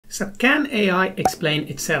So can AI explain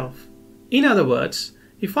itself? In other words,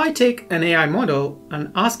 if I take an AI model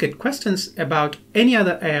and ask it questions about any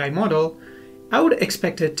other AI model, I would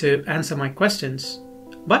expect it to answer my questions.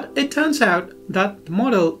 But it turns out that the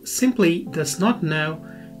model simply does not know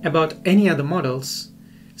about any other models.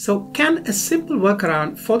 So can a simple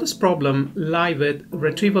workaround for this problem lie with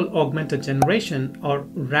Retrieval Augmented Generation, or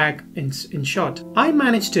RAG in short? I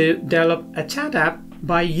managed to develop a chat app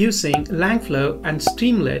by using LangFlow and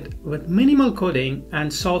StreamLit with minimal coding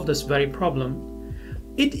and solve this very problem.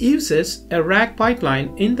 It uses a RAG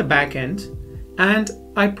pipeline in the backend, and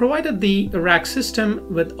I provided the RAG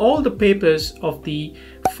system with all the papers of the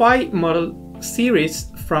 5 model series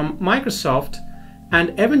from Microsoft,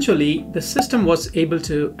 and eventually the system was able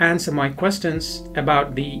to answer my questions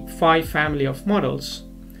about the 5 family of models.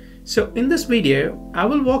 So in this video, I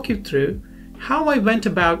will walk you through how I went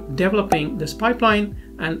about developing this pipeline,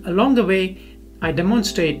 and along the way, I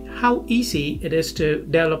demonstrate how easy it is to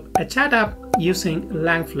develop a chat app using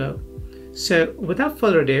LangFlow. So without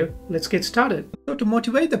further ado, let's get started. So to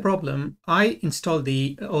motivate the problem, I installed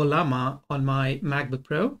the Llama on my MacBook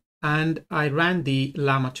Pro, and I ran the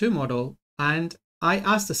Llama 2 model, and I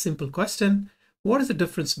asked a simple question: what is the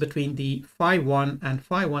difference between the 5.1 and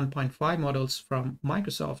 5.1.5 models from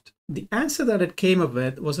Microsoft? The answer that it came up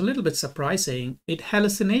with was a little bit surprising. It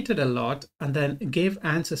hallucinated a lot and then gave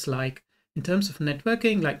answers like, in terms of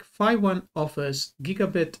networking, like 5.1 offers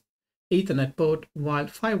gigabit Ethernet port, while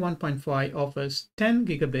 5.1.5 offers 10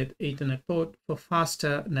 gigabit Ethernet port for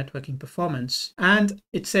faster networking performance. And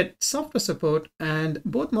it said software support, and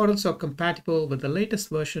both models are compatible with the latest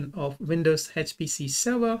version of Windows HPC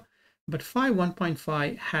Server, but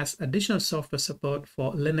 5.1.5 has additional software support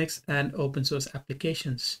for Linux and open source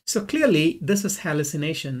applications. So clearly this is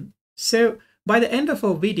hallucination. So by the end of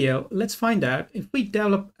our video, let's find out if we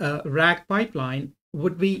develop a RAG pipeline,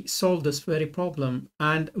 would we solve this very problem,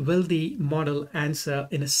 and will the model answer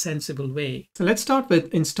in a sensible way? So let's start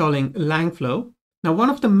with installing LangFlow. Now, one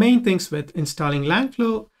of the main things with installing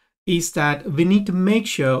LangFlow is that we need to make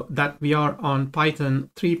sure that we are on Python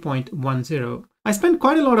 3.10. I spent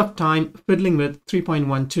quite a lot of time fiddling with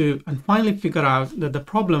 3.12 and finally figured out that the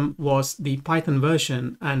problem was the Python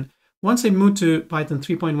version. And once I moved to Python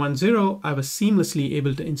 3.10, I was seamlessly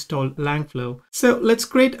able to install LangFlow. So let's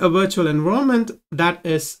create a virtual environment that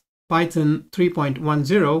is Python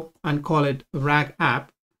 3.10 and call it RAG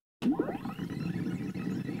app.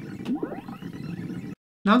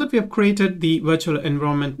 Now that we have created the virtual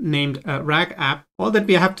environment named RAG app, all that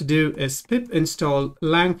we have to do is pip install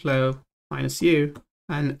LangFlow -u,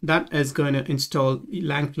 and that is going to install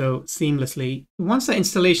LangFlow seamlessly. Once the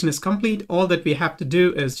installation is complete, all that we have to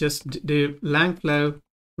do is just do LangFlow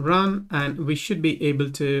run, and we should be able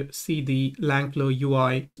to see the LangFlow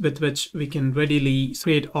UI with which we can readily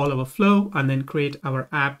create all our flow and then create our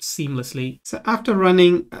app seamlessly. So after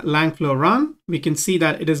running LangFlow run, we can see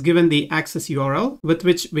that it is given the access URL with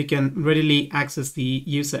which we can readily access the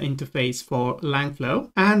user interface for LangFlow.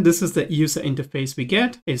 And this is the user interface we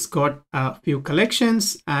get. It's got a few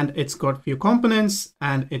collections, and it's got few components,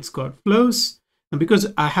 and it's got flows. And because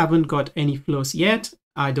I haven't got any flows yet,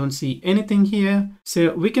 I don't see anything here.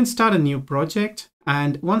 So we can start a new project.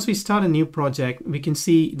 And once we start a new project, we can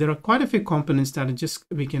see there are quite a few components that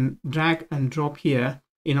we can drag and drop here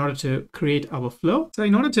in order to create our flow. So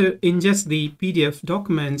in order to ingest the PDF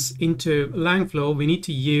documents into LangFlow, we need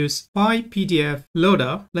to use PyPDF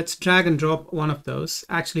loader. Let's drag and drop one of those,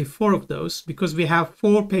 actually 4 of those, because we have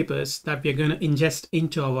 4 papers that we're going to ingest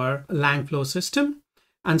into our LangFlow system.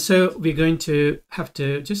 And so we're going to have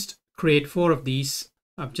to just create 4 of these.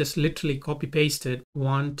 I've just literally copy pasted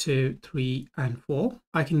 1, 2, 3, and 4.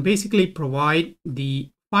 I can basically provide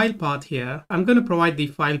the file path here. I'm going to provide the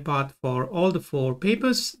file path for all the 4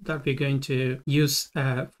 papers that we're going to use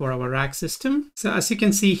for our RAG system. So as you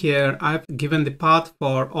can see here, I've given the path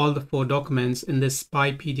for all the 4 documents in this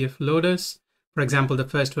PyPDF loaders. For example,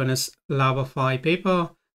 the first one is Lava 5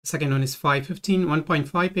 paper, the second one is 5.15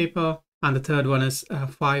 1.5 paper, and the third one is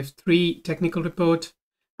 5.3 technical report,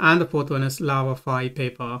 and the 4th one is Lava 5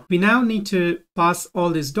 paper. We now need to pass all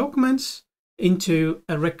these documents into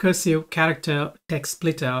a recursive character text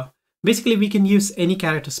splitter. Basically, we can use any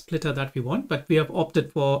character splitter that we want, but we have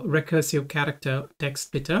opted for recursive character text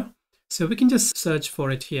splitter. So we can just search for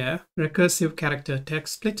it here, recursive character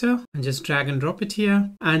text splitter, and just drag and drop it here.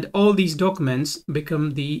 And all these documents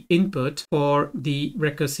become the input for the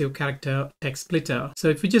recursive character text splitter. So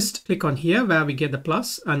if we just click on here where we get the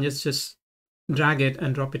plus and just drag it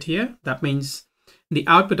and drop it here, that means the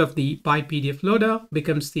output of the PyPDF loader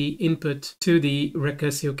becomes the input to the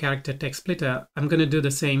recursive character text splitter. I'm going to do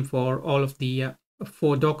the same for all of the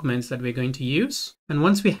 4 documents that we're going to use. And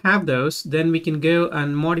once we have those, then we can go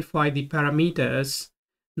and modify the parameters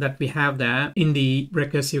that we have there in the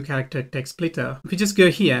recursive character text splitter. If you just go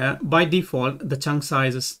here, by default, the chunk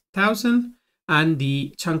size is 1000 and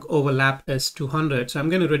the chunk overlap is 200. So I'm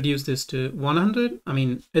going to reduce this to 100. I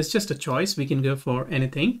mean, it's just a choice. We can go for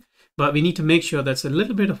anything, but we need to make sure there's a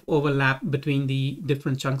little bit of overlap between the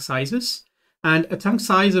different chunk sizes. And a chunk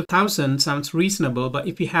size of 1000 sounds reasonable, but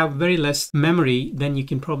if you have very less memory, then you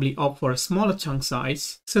can probably opt for a smaller chunk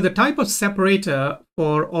size. So the type of separator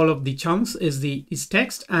for all of the chunks is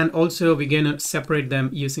text, and also we're going to separate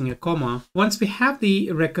them using a comma. Once we have the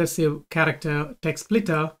recursive character text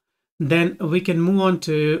splitter, then we can move on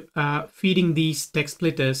to feeding these text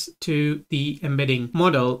splitters to the embedding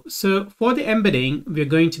model. So for the embedding, we're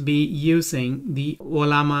going to be using the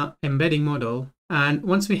Ollama embedding model. And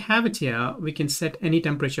once we have it here, we can set any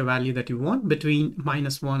temperature value that you want between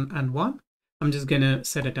 -1 and 1. I'm just going to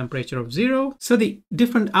set a temperature of 0. So the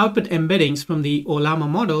different output embeddings from the Ollama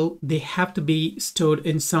model, they have to be stored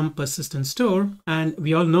in some persistent store. And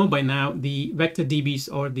we all know by now the vector DBs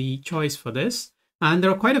are the choice for this. And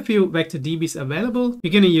there are quite a few vector DBs available.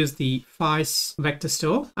 We're going to use the FAIS vector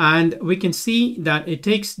store. And we can see that it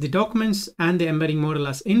takes the documents and the embedding model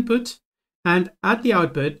as input. And at the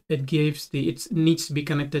output, it needs to be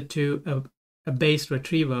connected to a base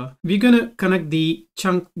retriever. We're going to connect the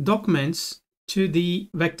chunk documents to the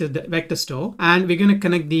vector store, and we're going to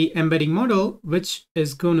connect the embedding model, which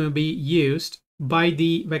is going to be used by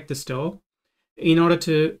the vector store in order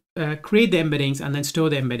to create the embeddings and then store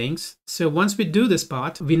the embeddings. So once we do this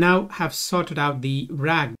part, we now have sorted out the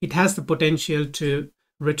RAG. It has the potential to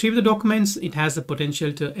retrieve the documents. It has the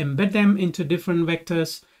potential to embed them into different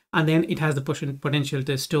vectors. And then it has the potential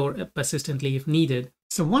to store persistently if needed.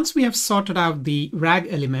 So once we have sorted out the RAG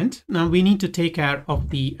element, now we need to take care of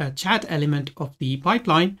the chat element of the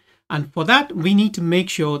pipeline. And for that, we need to make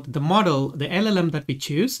sure that the model, the LLM that we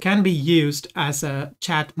choose, can be used as a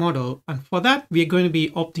chat model. And for that, we are going to be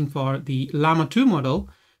opting for the Llama 2 model.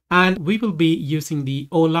 And we will be using the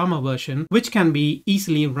Ollama version, which can be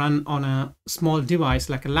easily run on a small device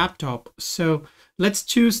like a laptop. So let's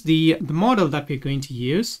choose the model that we're going to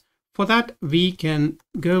use. For that, we can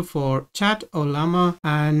go for Chat Ollama,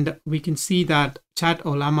 and we can see that Chat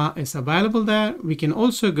Ollama is available there. We can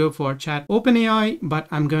also go for Chat OpenAI, but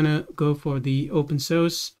I'm going to go for the open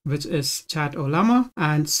source, which is Chat Ollama.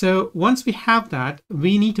 And so once we have that,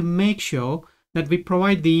 we need to make sure that we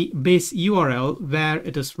provide the base URL where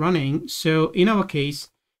it is running. So in our case,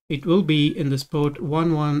 it will be in this port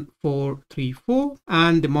 11434,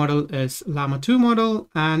 and the model is Llama 2 model,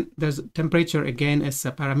 and there's temperature again as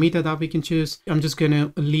a parameter that we can choose. I'm just going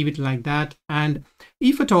to leave it like that. And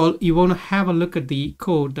if at all you want to have a look at the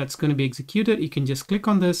code that's going to be executed, you can just click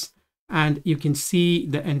on this and you can see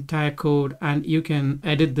the entire code, and you can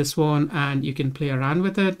edit this one and you can play around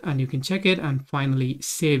with it and you can check it and finally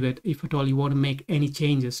save it if at all you want to make any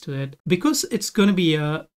changes to it. Because it's going to be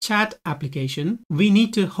a chat application, we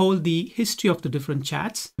need to hold the history of the different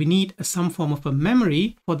chats. We need some form of a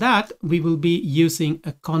memory. For that, we will be using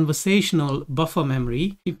a conversational buffer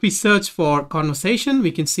memory. If we search for conversation,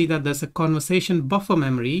 we can see that there's a conversation buffer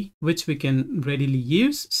memory, which we can readily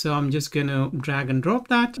use. So I'm just going to drag and drop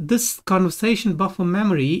that. This conversation buffer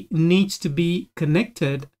memory needs to be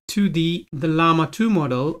connected to the Llama 2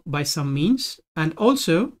 model by some means. And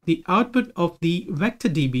also the output of the vector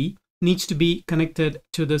DB needs to be connected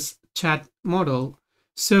to this chat model.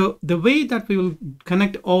 So the way that we will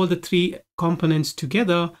connect all the 3 components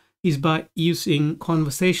together is by using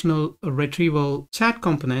conversational retrieval chat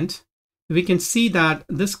component. We can see that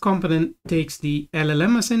this component takes the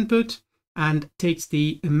LLM as input and takes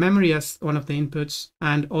the memory as one of the inputs,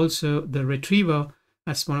 and also the retriever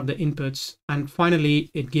as one of the inputs. And finally,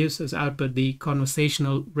 it gives us output the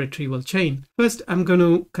conversational retrieval chain. First, I'm going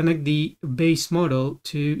to connect the base model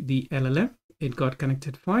to the LLM. It got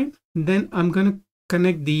connected fine. Then I'm going to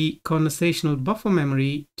connect the conversational buffer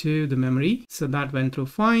memory to the memory. So that went through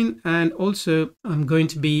fine. And also I'm going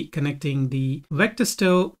to be connecting the vector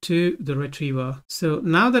store to the retriever. So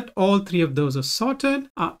now that all 3 of those are sorted,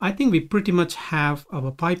 I think we pretty much have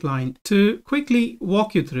our pipeline. To quickly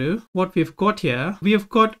walk you through what we've got here, we have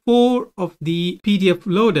got 4 of the PDF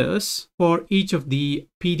loaders for each of the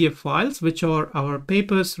PDF files, which are our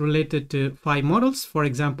papers related to Phi models. For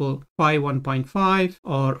example, Phi 1.5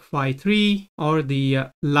 or Phi 3 or the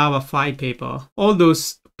Lava Phi paper. All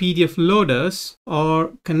those PDF loaders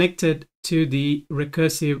are connected to the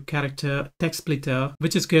recursive character text splitter,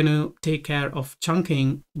 which is going to take care of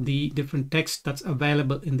chunking the different text that's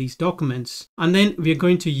available in these documents. And then we're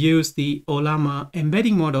going to use the Ollama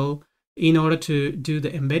embedding model in order to do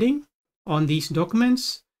the embedding on these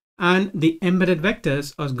documents. And the embedded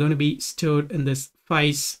vectors are going to be stored in this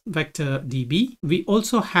FICE vector DB. We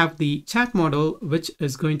also have the chat model, which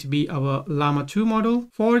is going to be our Llama 2 model.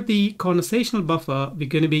 For the conversational buffer, we're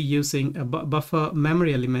going to be using a buffer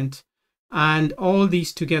memory element. And all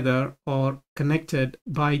these together are connected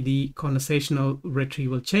by the conversational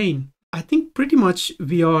retrieval chain. I think pretty much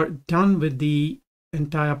we are done with the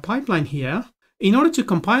entire pipeline here. In order to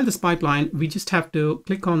compile this pipeline, we just have to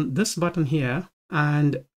click on this button here,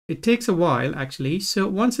 and it takes a while actually. So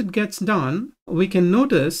once it gets done, we can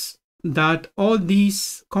notice that all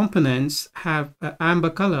these components have an amber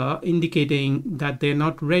color indicating that they're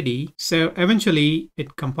not ready. So eventually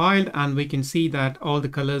it compiled, and we can see that all the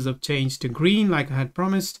colors have changed to green like I had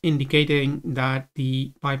promised, indicating that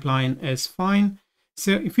the pipeline is fine.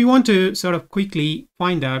 So if you want to sort of quickly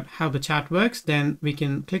find out how the chat works, then we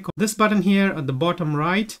can click on this button here at the bottom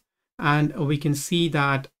right, and we can see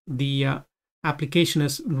that the application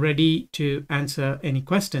is ready to answer any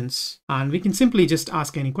questions. And we can simply just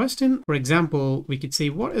ask any question. For example, we could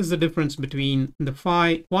say, what is the difference between the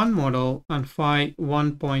Phi 1 model and Phi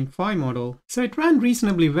 1.5 model? So it ran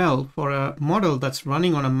reasonably well for a model that's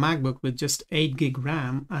running on a MacBook with just 8 gig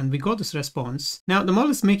RAM, and we got this response. Now the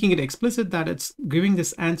model is making it explicit that it's giving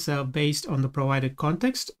this answer based on the provided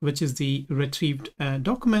context, which is the retrieved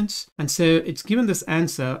documents. And so it's given this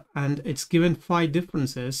answer, and it's given 5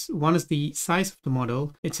 differences. One is the size of the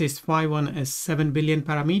model. It says Phi 1 is 7 billion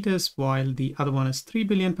parameters, while the other one is 3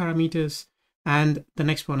 billion parameters. And the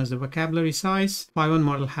next one is the vocabulary size. Phi 1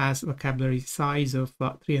 model has vocabulary size of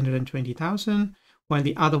 320,000, while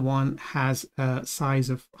the other one has a size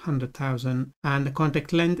of 100,000. And the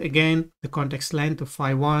context length, again, the context length of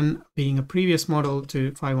Phi 1 being a previous model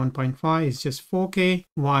to Phi 1.5 is just 4K,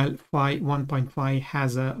 while Phi 1.5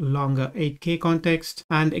 has a longer 8K context.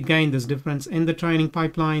 And again, there's difference in the training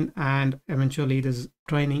pipeline, and eventually there's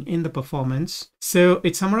training in the performance. So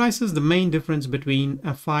it summarizes the main difference between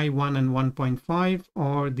a Phi 1 and 1.5,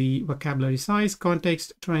 or the vocabulary size,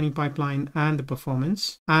 context, training pipeline, and the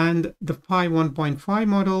performance. And the Phi 1.5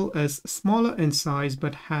 model is smaller in size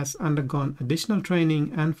but has undergone additional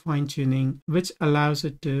training and fine-tuning, which allows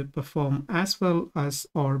it to perform as well as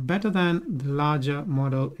or better than the larger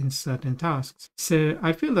model in certain tasks. So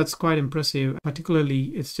I feel that's quite impressive. Particularly,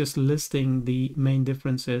 it's just listing the main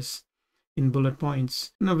differences in bullet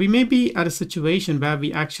points. Now we may be at a situation where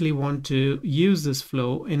we actually want to use this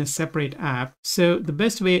flow in a separate app. So the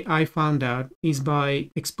best way I found out is by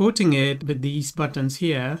exporting it with these buttons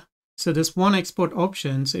here. So there's one export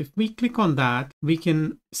option. So if we click on that, we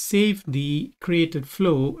can save the created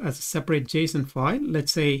flow as a separate JSON file.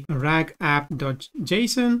 Let's say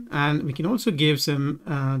ragapp.json, and we can also give some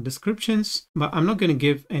descriptions, but I'm not going to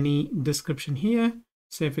give any description here.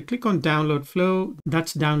 So if we click on download flow,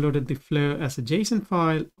 that's downloaded the flow as a JSON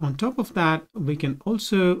file. On top of that, we can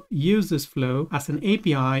also use this flow as an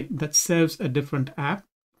API that serves a different app.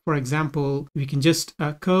 For example, we can just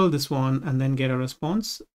curl this one and then get a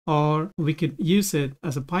response, or we could use it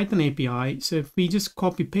as a Python API. So if we just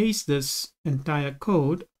copy paste this entire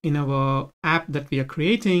code in our app that we are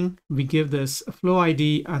creating, we give this a flow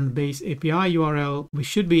ID and the base API URL, we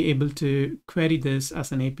should be able to query this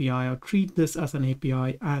as an API or treat this as an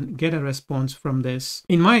API and get a response from this.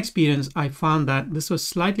 In my experience, I found that this was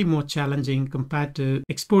slightly more challenging compared to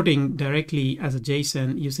exporting directly as a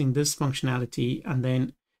JSON using this functionality and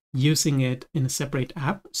then using it in a separate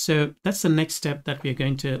app. So that's the next step that we're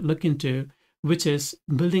going to look into, which is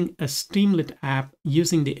building a StreamLit app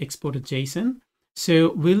using the exported JSON.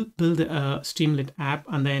 So we'll build a StreamLit app,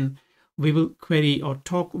 and then we will query or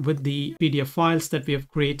talk with the PDF files that we have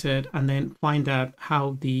created, and then find out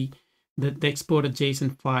how the exported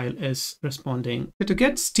JSON file is responding. So to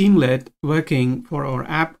get StreamLit working for our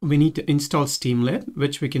app, we need to install StreamLit,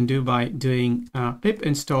 which we can do by doing pip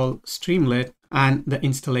install StreamLit, and the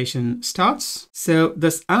installation starts. So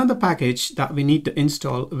there's another package that we need to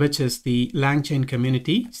install, which is the LangChain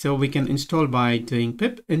community. So we can install by doing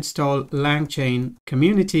pip install LangChain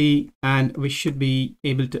community, and we should be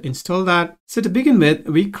able to install that. So to begin with,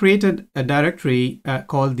 we created a directory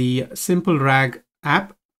called the simple rag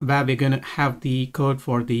app, where we're going to have the code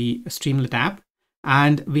for the StreamLit app.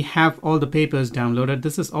 And we have all the papers downloaded.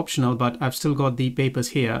 This is optional, but I've still got the papers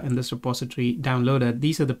here in this repository downloaded.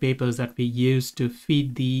 These are the papers that we use to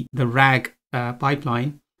feed the RAG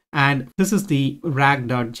pipeline. And this is the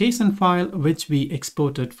rag.json file, which we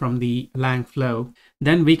exported from the LangFlow.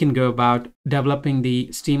 Then we can go about developing the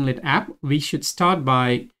StreamLit app. We should start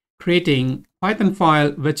by creating Python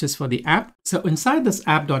file, which is for the app. So inside this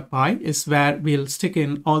app.py is where we'll stick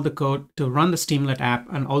in all the code to run the StreamLit app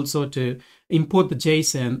and also to import the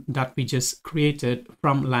JSON that we just created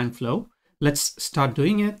from LangFlow. Let's start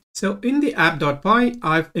doing it. So in the app.py,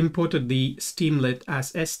 I've imported the StreamLit as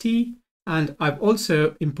st, and I've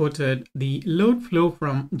also imported the load flow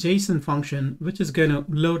from JSON function, which is going to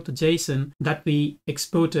load the JSON that we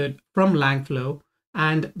exported from LangFlow.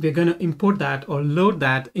 And we're going to import that or load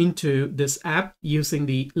that into this app using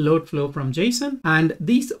the load flow from JSON. And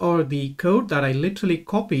these are the code that I literally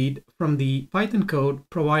copied from the Python code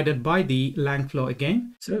provided by the LangFlow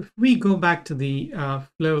again. So if we go back to the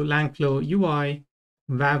LangFlow UI,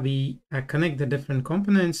 where we connect the different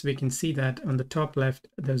components, we can see that on the top left,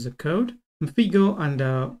 there's a code. If we go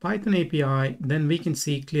under Python API, then we can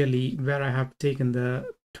see clearly where I have taken the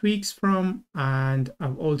tweaks from, and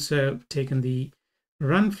I've also taken the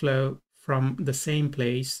run flow from the same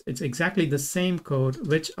place. It's exactly the same code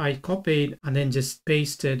which I copied and then just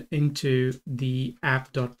pasted into the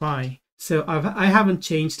app.py. So I haven't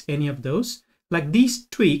changed any of those. Like these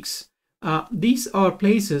tweaks, these are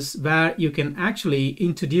places where you can actually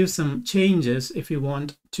introduce some changes if you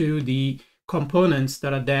want to the components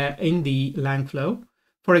that are there in the LangFlow.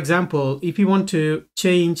 For example, if you want to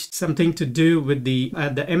change something to do with the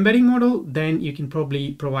embedding model, then you can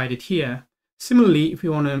probably provide it here. Similarly, if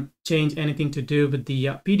you want to change anything to do with the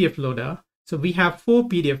PDF loader, so we have 4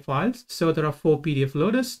 PDF files. So there are 4 PDF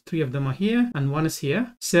loaders, 3 of them are here and 1 is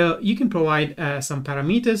here. So you can provide some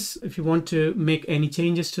parameters if you want to make any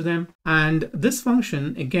changes to them. And this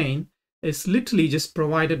function, again, is literally just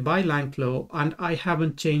provided by LangFlow, and I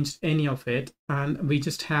haven't changed any of it. And we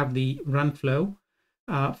just have the run flow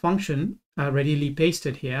function readily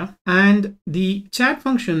pasted here. And the chat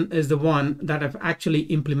function is the one that I've actually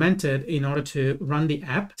implemented in order to run the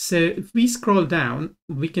app. So if we scroll down,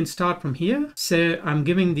 we can start from here. So I'm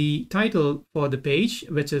giving the title for the page,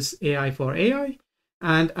 which is AI for AI.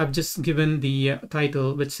 And I've just given the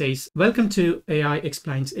title, which says, "Welcome to AI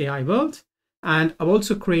Explains AI World." And I've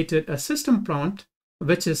also created a system prompt,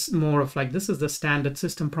 which is more of like, this is the standard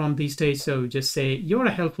system prompt these days. So just say, "You're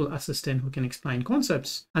a helpful assistant who can explain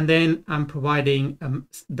concepts." And then I'm providing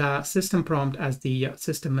the system prompt as the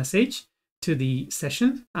system message to the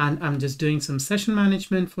session. And I'm just doing some session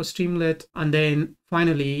management for StreamLit. And then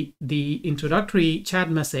finally, the introductory chat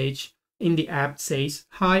message in the app says,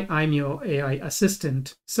 "Hi, I'm your AI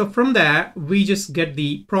assistant." So from there, we just get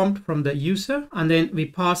the prompt from the user, and then we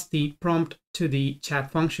pass the prompt to the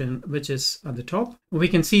chat function, which is at the top. We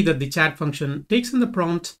can see that the chat function takes in the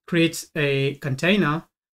prompt, creates a container,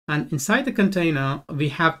 and inside the container, we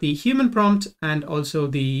have the human prompt and also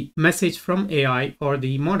the message from AI or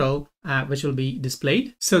the model, which will be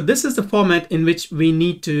displayed. So this is the format in which we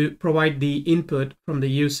need to provide the input from the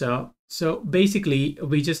user. So basically,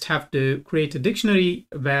 we just have to create a dictionary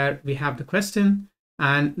where we have the question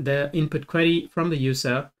and the input query from the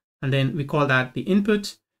user, and then we call that the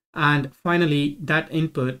input. And finally, that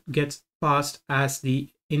input gets passed as the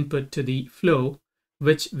input to the flow,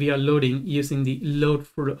 which we are loading using the load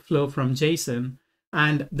flow from JSON.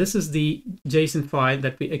 And this is the JSON file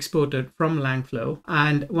that we exported from LangFlow.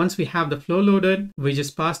 And once we have the flow loaded, we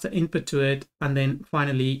just pass the input to it and then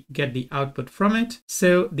finally get the output from it.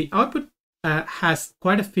 So the output has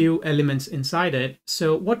quite a few elements inside it.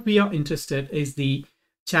 So what we are interested in is the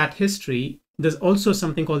chat history. There's also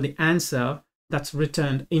something called the answer that's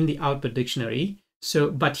returned in the output dictionary. So,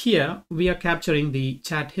 but here we are capturing the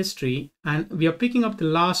chat history and we are picking up the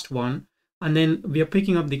last one, and then we are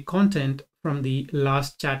picking up the content from the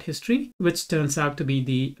last chat history, which turns out to be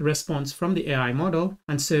the response from the AI model.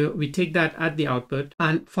 And so we take that at the output.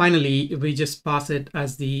 And finally, we just pass it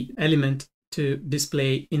as the element to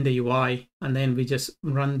display in the UI. And then we just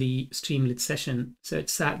run the StreamLit session. So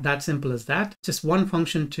it's that simple as that. Just one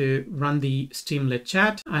function to run the StreamLit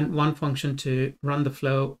chat and one function to run the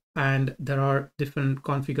flow. And there are different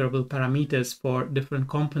configurable parameters for different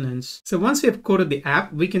components. So once we have coded the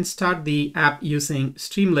app, we can start the app using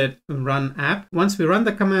StreamLit run app. Once we run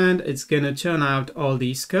the command, it's going to churn out all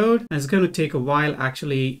these code. And it's going to take a while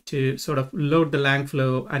actually to sort of load the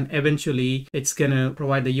LangFlow, and eventually it's going to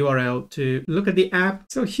provide the URL to look at the app.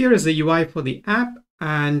 So here is the UI for the app.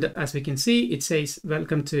 And as we can see, it says,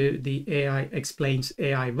 "Welcome to the AI Explains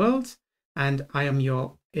AI World. And I am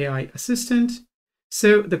your AI assistant."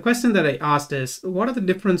 So the question that I asked is, what are the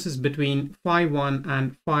differences between Phi 1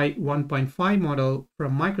 and Phi 1.5 model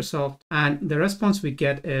from Microsoft? And the response we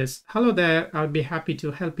get is, "Hello there, I would be happy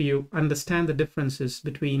to help you understand the differences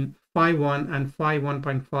between 5.1 and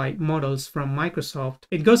 5.1.5 models from Microsoft.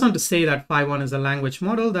 It goes on to say that 5.1 is a language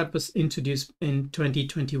model that was introduced in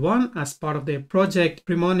 2021 as part of their project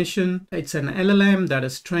Premonition. It's an LLM that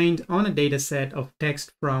is trained on a data set of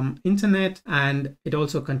text from internet, and it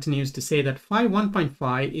also continues to say that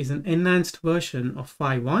 5.1.5 is an enhanced version of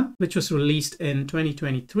 5.1, which was released in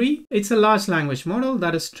 2023. It's a large language model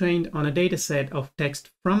that is trained on a data set of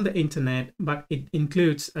text from the internet, but it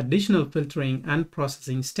includes additional filtering and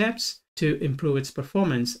processing steps to improve its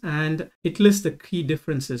performance, and it lists the key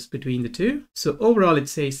differences between the two. So overall, it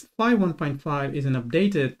says 5.1.5 is an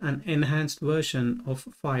updated and enhanced version of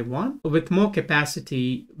 5.1 with more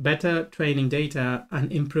capacity, better training data,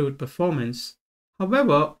 and improved performance.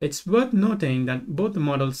 However, it's worth noting that both the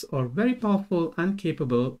models are very powerful and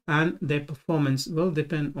capable, and their performance will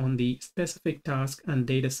depend on the specific task and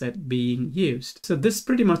dataset being used. So this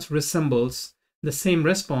pretty much resembles the same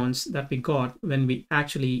response that we got when we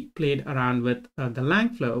actually played around with the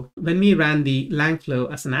LangFlow. When we ran the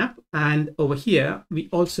LangFlow as an app, and over here, we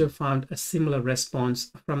also found a similar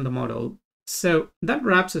response from the model. So that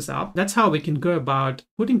wraps us up. That's how we can go about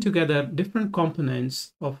putting together different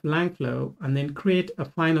components of LangFlow and then create a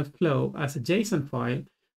final flow as a JSON file,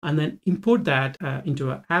 and then import that into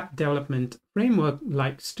an app development framework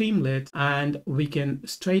like StreamLit, and we can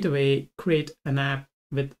straight away create an app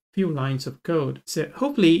with few lines of code. So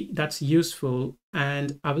hopefully that's useful,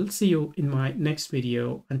 and I will see you in my next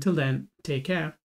video. Until then, take care.